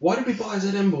 Why did we buy a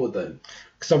ZM board then?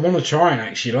 Because I want to try and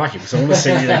actually like it, because I want to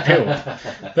see the appeal.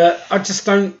 But I just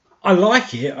don't. I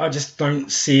like it. I just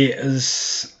don't see it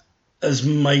as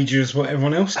major as what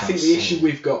everyone else does. I think the issue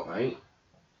we've got, mate,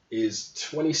 is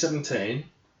 2017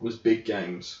 was big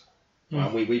games.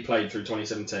 We played through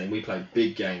 2017. We played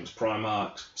big games,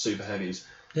 Primarch, Super Heavies.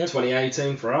 Yep.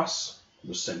 2018 for us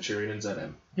was Centurion and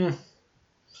ZM.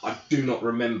 I do not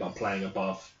remember playing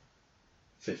above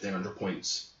 1,500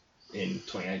 points in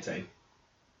 2018.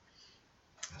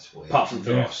 That's weird. Apart from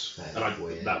Theros.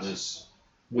 That was...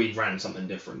 We ran something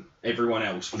different. Everyone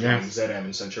else was running ZM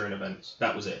and Centurion events.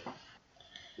 That was it.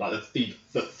 Like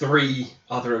the 3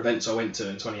 other events I went to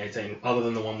in 2018, other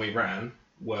than the one we ran,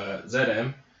 were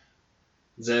ZM,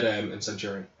 and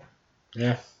Centurion.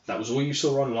 Yeah. That was all you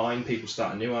saw online. People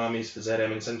starting new armies for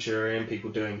ZM and Centurion. People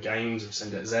doing games of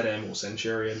ZM or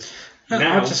Centurion.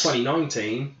 Now,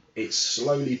 2019, it's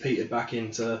slowly petered back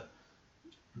into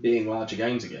being larger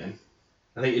games again.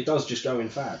 I think it does just go in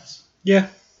fads. Yeah.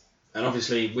 And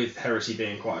obviously, with Heresy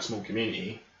being quite a small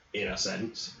community, in a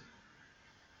sense,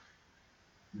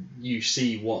 you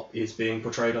see what is being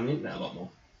portrayed on the internet a lot more.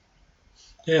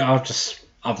 Yeah,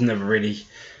 I've never really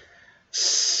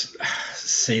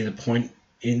see the point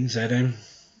in ZM.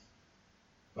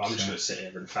 I'm just going to sit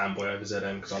here and fanboy over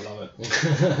ZM because I love it.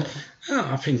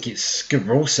 I think it's a good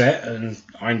rule set and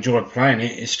I enjoy playing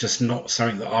it. It's just not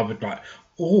something that I would like,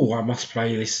 I must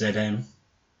play this ZM.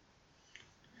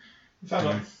 In fact,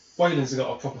 like, Wayland's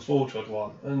got a proper Forge-Rod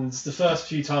one, and the first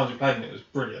few times we played it was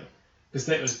brilliant. Because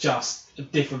it was just a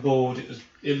different board,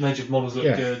 it made your models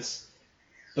look good.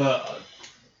 But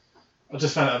I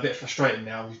just found it a bit frustrating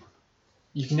now.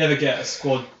 You can never get a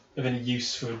squad of any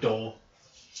use for a door.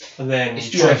 And then it's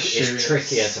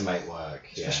trickier to make work.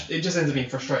 Yeah. It just ends up being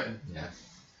frustrating. Yeah.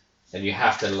 And you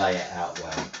have to lay it out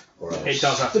well. Or else. It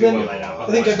does have to be well laid out.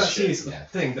 I think it goes back to the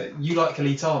thing that you like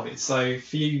elite armies, so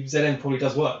for you ZM probably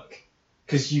does work.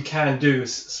 Because you can do a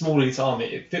small elite army,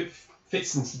 it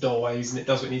fits into the doorways and it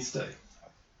does what it needs to do.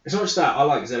 It's not just that, I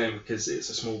like ZM because it's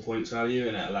a small points value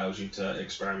and it allows you to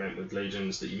experiment with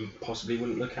legions that you possibly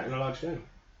wouldn't look at in a large game.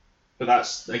 But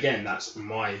that's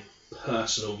my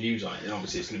personal views on it, and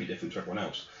obviously it's going to be different to everyone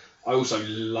else. I also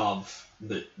love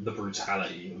the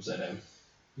brutality of ZM.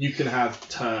 You can have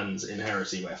turns in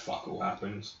Heresy where fuck all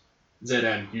happens.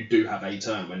 ZM, you do have a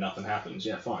turn where nothing happens.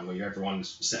 Yeah, fine, where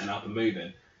everyone's setting up and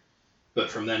moving. But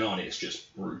from then on, it's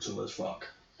just brutal as fuck.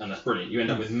 And that's brilliant. You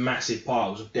end up with massive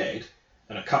piles of dead,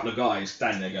 and a couple of guys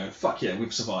standing there going, fuck yeah,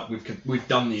 we've survived, we've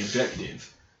done the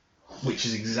objective. Which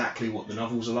is exactly what the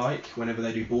novels are like whenever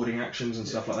they do boarding actions and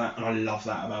stuff like that, and I love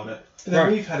that about it. But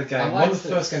then we've had a game, one of the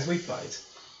first games we played,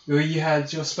 where you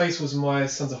had your Space Wars and my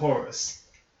Sons of Horus,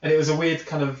 and it was a weird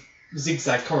kind of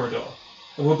zigzag corridor.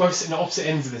 And we're both sitting at opposite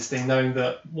ends of this thing, knowing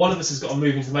that one of us has got to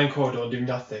move into the main corridor and do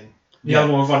nothing. The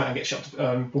other one will run out and get shot.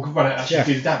 Will run out and actually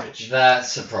do the damage.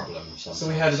 That's a problem. So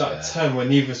we had a turn where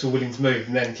neither of us were willing to move,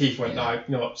 and then Keith went, "No, you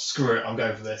know what? Screw it. I'm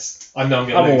going for this. I know I'm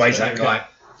going to lose." I'm always that guy.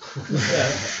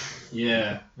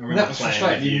 Yeah. And that was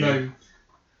frustrating, even though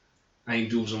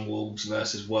Angels and Wolves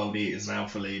versus World Eaters and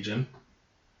Alpha Legion.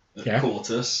 Yeah.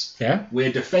 Quartus. Yeah.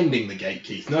 We're defending the gate,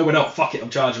 Keith. No, we're not. Fuck it.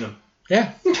 I'm charging them.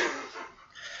 Yeah.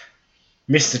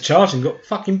 Missed the charge and got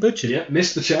fucking butchered. Yeah,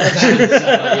 missed the charge.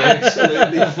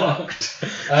 Absolutely fucked.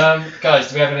 Guys,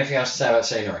 do we have anything else to say about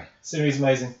scenery? scenery's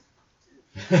amazing.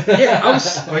 Yeah, I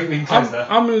think we can close there.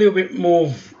 I'm a little bit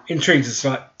more intrigued. It's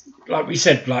like we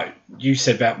said, like you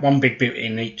said, about one big bit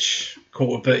in each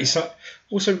quarter, but it's like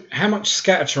also how much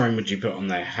scatter terrain would you put on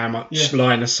there? How much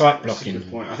line of sight blocking? That's a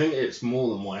good point. I think it's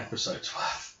more than one episode's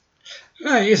worth.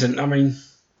 No, it isn't. I mean,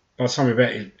 by the time we've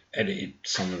edited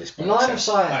some of this, Line of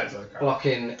sight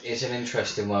blocking is an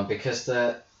interesting one because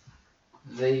the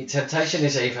temptation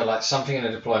is either like something in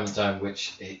a deployment zone,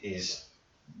 which is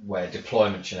where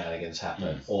deployment shenanigans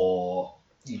happen, or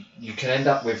you can end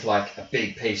up with like a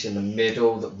big piece in the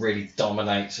middle that really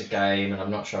dominates a game, and I'm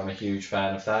not sure I'm a huge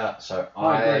fan of that. So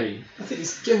I agree. I think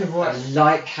it's getting the right. I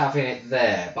like having it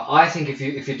there, but I think if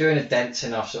you're doing a dense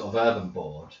enough sort of urban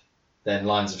board, then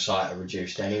lines of sight are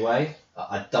reduced anyway.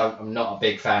 I'm not a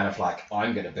big fan of like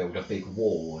I'm going to build a big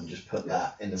wall and just put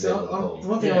that in the middle of the board. The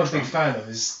one thing I'm a big fan of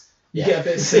is you get a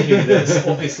bit of scenery that's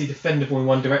obviously defendable in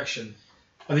one direction,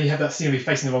 and then you have that scenery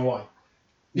facing the wrong way.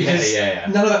 Because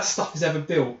none of that stuff is ever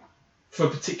built for a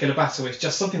particular battle. It's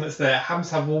just something that's there, happens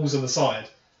to have walls on the side.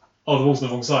 Oh, the wall's on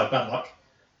the wrong side, bad luck.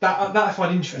 That I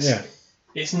find interesting. Yeah.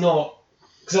 It's not...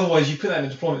 Because otherwise you put that in a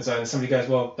deployment zone and somebody goes,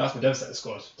 well, that's my Devastator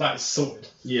squad. That is sorted.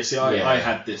 Yeah, see, I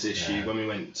had this issue when we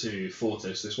went to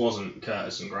Fortis. This wasn't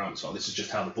Curtis and Grant's fault. This is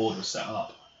just how the board was set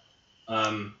up.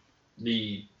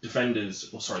 The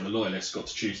the Loyalists got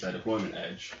to choose their deployment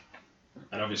edge.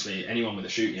 And obviously, anyone with a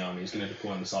shooting army is going to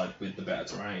deploy on the side with the better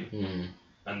terrain.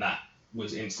 And that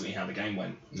was instantly how the game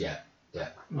went. Yeah.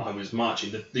 I was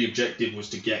marching. The objective was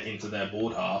to get into their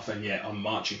board half, and yet I'm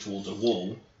marching towards a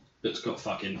wall that's got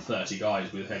fucking 30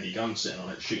 guys with heavy guns sitting on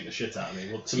it shooting the shit out of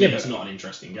me. Well, to me, it's not an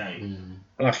interesting game.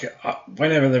 Like,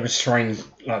 whenever there was terrain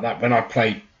like that, when I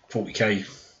played 40k,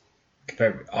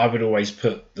 I would always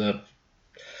put the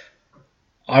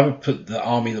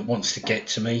army that wants to get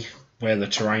to me where the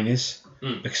terrain is,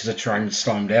 because the terrain would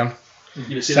slow them down.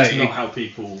 Yeah, see, that's not how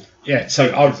people... Yeah,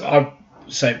 so I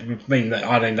say it would mean that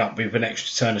I'd end up with an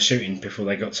extra turn of shooting before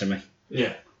they got to me.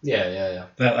 Yeah.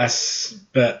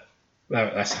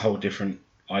 That's a whole different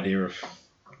idea of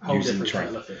using the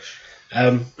terrain.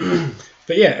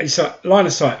 But yeah, it's like line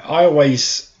of sight. I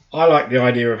like the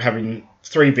idea of having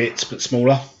 3 bits but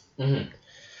smaller.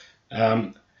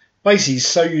 Basically,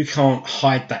 so you can't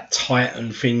hide that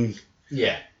Titan thing.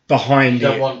 Behind you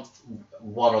don't want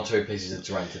 1 or 2 pieces of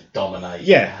terrain to dominate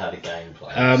how the game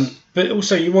plays. But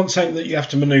also you want something that you have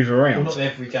to manoeuvre around. Well, not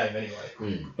every game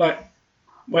anyway. Like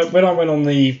when I went on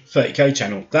the 30k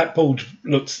channel, that board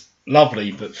looked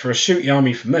lovely, but for a shooting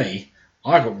army for me,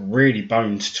 I got really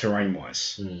boned terrain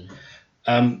wise.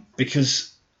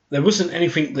 Because there wasn't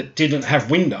anything that didn't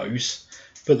have windows,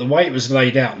 but the way it was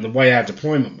laid out and the way our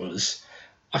deployment was,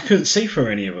 I couldn't see through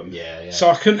any of them. So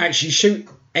I couldn't actually shoot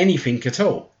anything at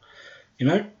all. You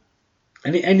know?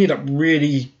 And it ended up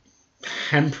really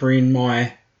hampering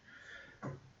my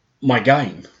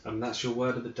game. And that's your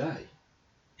word of the day.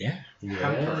 Yeah.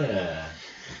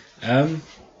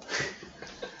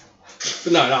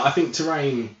 But no, I think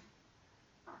terrain,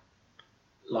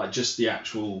 like just the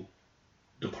actual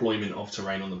deployment of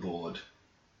terrain on the board,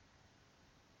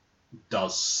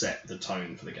 does set the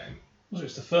tone for the game. Well,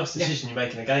 it's the first decision you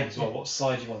make in a game as well, what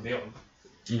side you want to be on.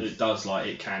 It does, like,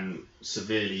 it can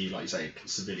severely, like you say, it can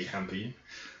severely hamper you.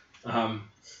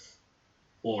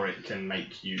 Or it can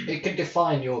make you... It can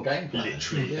define your game plan.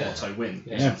 Literally auto-win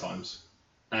sometimes.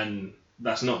 And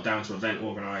that's not down to event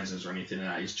organisers or anything like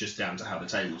that, it's just down to how the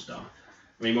table's done.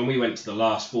 I mean, when we went to the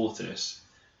last Fortis,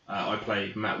 I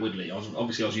played Matt Woodley. I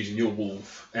was using your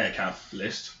Wolf Aircab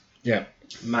list. Yeah.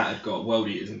 Matt had got World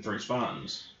Eaters and 3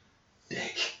 Spartans.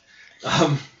 Dick.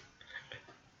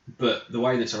 But the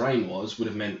way the terrain would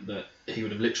have meant that he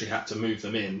would have literally had to move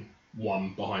them in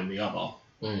one behind the other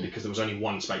because there was only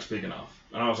one space big enough.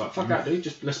 And I was like, fuck that, dude,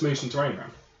 just let's move some terrain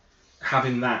around.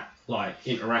 Having that like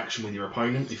interaction with your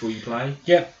opponent before you play.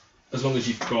 Yeah. As long as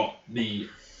you've got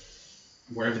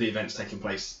wherever the event's taking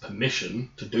place, permission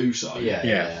to do so.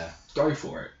 Yeah. Go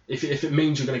for it. If it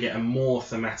means you're going to get a more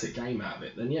thematic game out of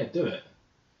it, then do it.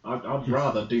 I'd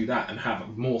rather do that and have a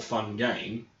more fun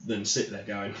game than sit there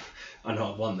going, I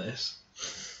know I've won this.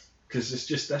 Because it's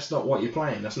just, that's not what you're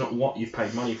playing. That's not what you've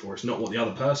paid money for. It's not what the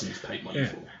other person has paid money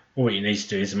for. All you need to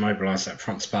do is immobilise that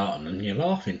front Spartan and you're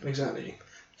laughing. Exactly.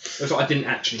 So I didn't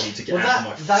actually need to get out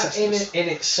of my that in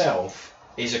itself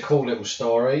is a cool little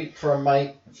story for a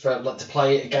mate, to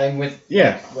play a game with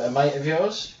a mate of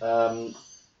yours.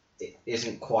 It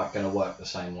isn't quite going to work the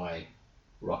same way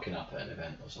rocking up at an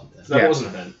event or something. That was an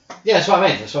event. Yeah, that's what I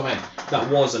mean.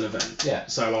 That was an event. Yeah.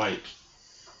 So, like,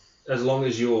 as long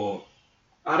as you're...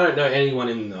 I don't know anyone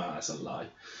in... No, that's a lie.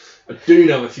 I do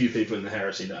know a few people in the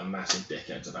Heresy that are massive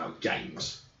dickheads about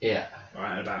games. Yeah.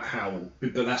 Right, about how...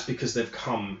 But that's because they've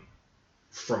come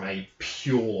from a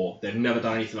pure... They've never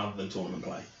done anything other than tournament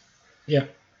play. Yeah.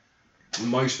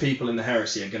 Most people in the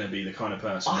Heresy are going to be the kind of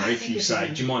person where if you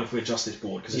say, do you mind if we adjust this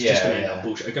board? Because it's just going to end up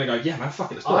bullshit. They're going to go, yeah, man,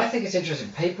 fuck it, let's do it. I think it's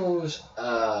interesting. People's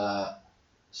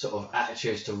sort of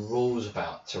attitudes to rules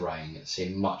about terrain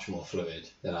seem much more fluid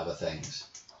than other things.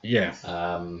 Yeah.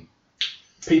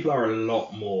 People are a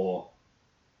lot more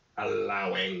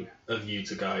allowing of you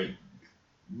to go,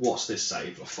 what's this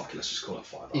save? Well, fuck it, let's just call it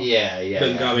 5-up. Yeah.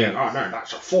 Then going, oh no,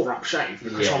 that's a 4-up save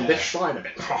because on this side of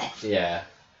it. Yeah.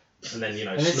 And then,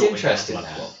 and it's interesting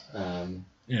that.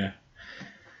 Yeah.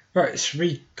 Right, should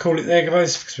we call it there,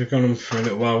 guys? Because we've gone on for a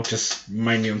little while, just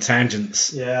mainly on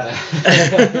tangents. Yeah.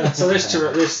 So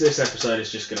this episode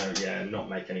is just going to not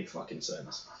make any fucking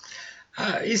sense.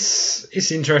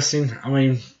 It's interesting. I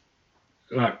mean,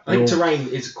 like I think terrain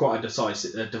is quite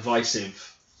a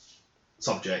divisive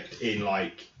subject in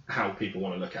like how people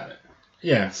want to look at it.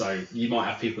 Yeah. So you might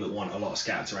have people that want a lot of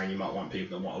scatter terrain. You might want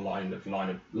people that want a line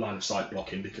of sight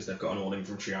blocking because they've got an all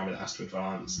infantry army that has to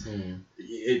advance.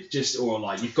 It just or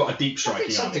like you've got a deep striking army.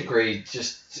 To some degree,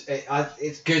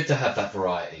 it's good to have that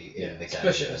variety in the game,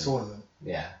 especially at a tournament.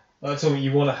 Yeah. Like a tournament,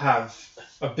 you want to have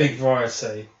a big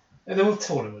variety. And then with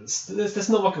tournaments, there's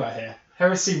not much about here.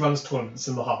 Heresy runs tournaments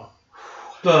in the heart.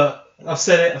 But I've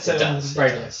said it on the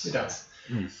radio. It does.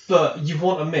 But you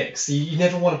want a mix. You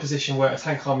never want a position where a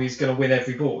tank army is going to win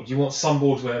every board. You want some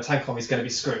boards where a tank army is going to be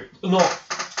screwed. Not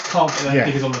can't get that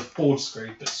because on the board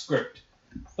screwed, but screwed.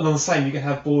 And on the same, you can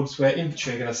have boards where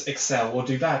infantry are going to excel or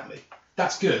do badly.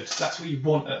 That's good. That's what you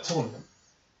want at a tournament.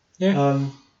 Yeah.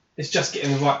 It's just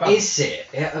getting the right balance. Is it?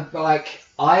 Yeah, like,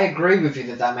 I agree with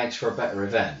you that makes for a better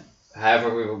event.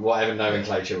 However, whatever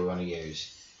nomenclature we want to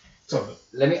use.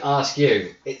 Let me ask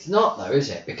you, it's not though, is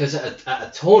it? Because at a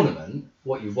tournament,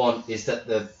 what you want is that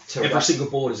every single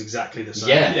board is exactly the same.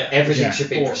 Yeah, everything should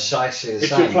be precisely the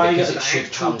same. If you're playing at an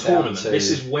actual tournament, this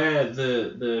is where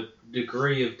the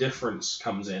degree of difference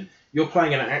comes in. You're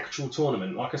playing in an actual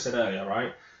tournament, like I said earlier,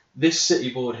 right? This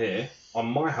city board here, on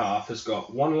my half, has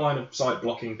got one line of sight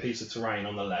blocking piece of terrain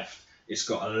on the left. It's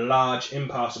got a large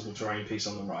impassable terrain piece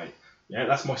on the right. Yeah,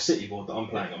 that's my city board that I'm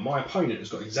playing on. My opponent has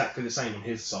got exactly the same on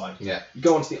his side. Yeah. You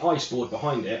go onto the ice board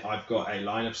behind it, I've got a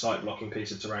line of sight blocking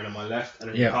piece of terrain on my left and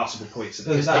an impassable piece of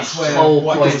terrain. That's where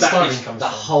the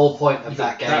whole point of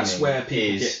that game That's where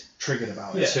people get triggered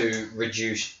about it. To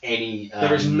reduce any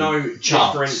there is no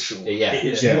differential. It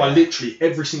is literally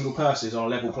every single person is on a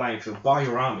level playing field by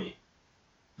your army.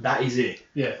 That is it.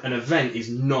 Yeah. An event is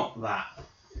not that.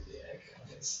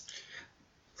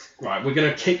 Right, we're going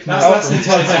to kick that's an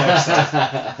entirely different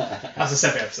episode. That's a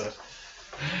separate episode.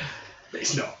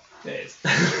 It's not. It is.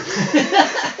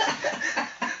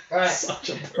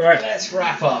 Right, let's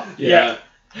wrap up. Yeah.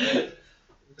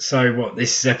 So what?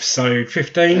 This is episode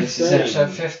 15. This is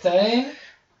episode 15.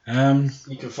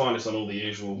 You can find us on all the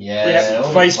usual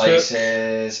all Facebook,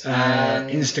 places,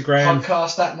 and Instagram,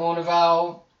 podcast at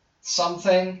Mournival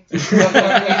something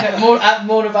at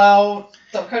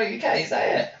Mournival.co.uk. Is that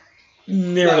it?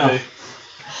 Near enough.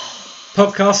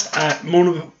 Podcast at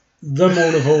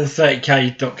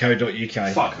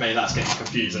themournival30k.co.uk. Fuck me, that's getting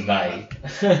confusing, mate.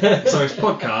 So it's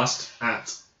podcast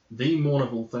at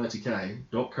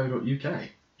themournival30k.co.uk.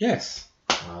 Yes.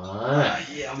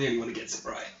 Yeah, I'm the only one who gets it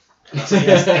right. That's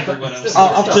everyone else.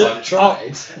 I was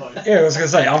going to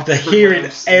say, after hearing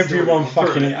everyone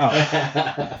fucking it up.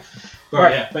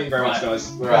 Right, yeah, thank you very much,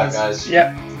 guys. We're out, guys.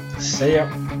 Yep. See ya.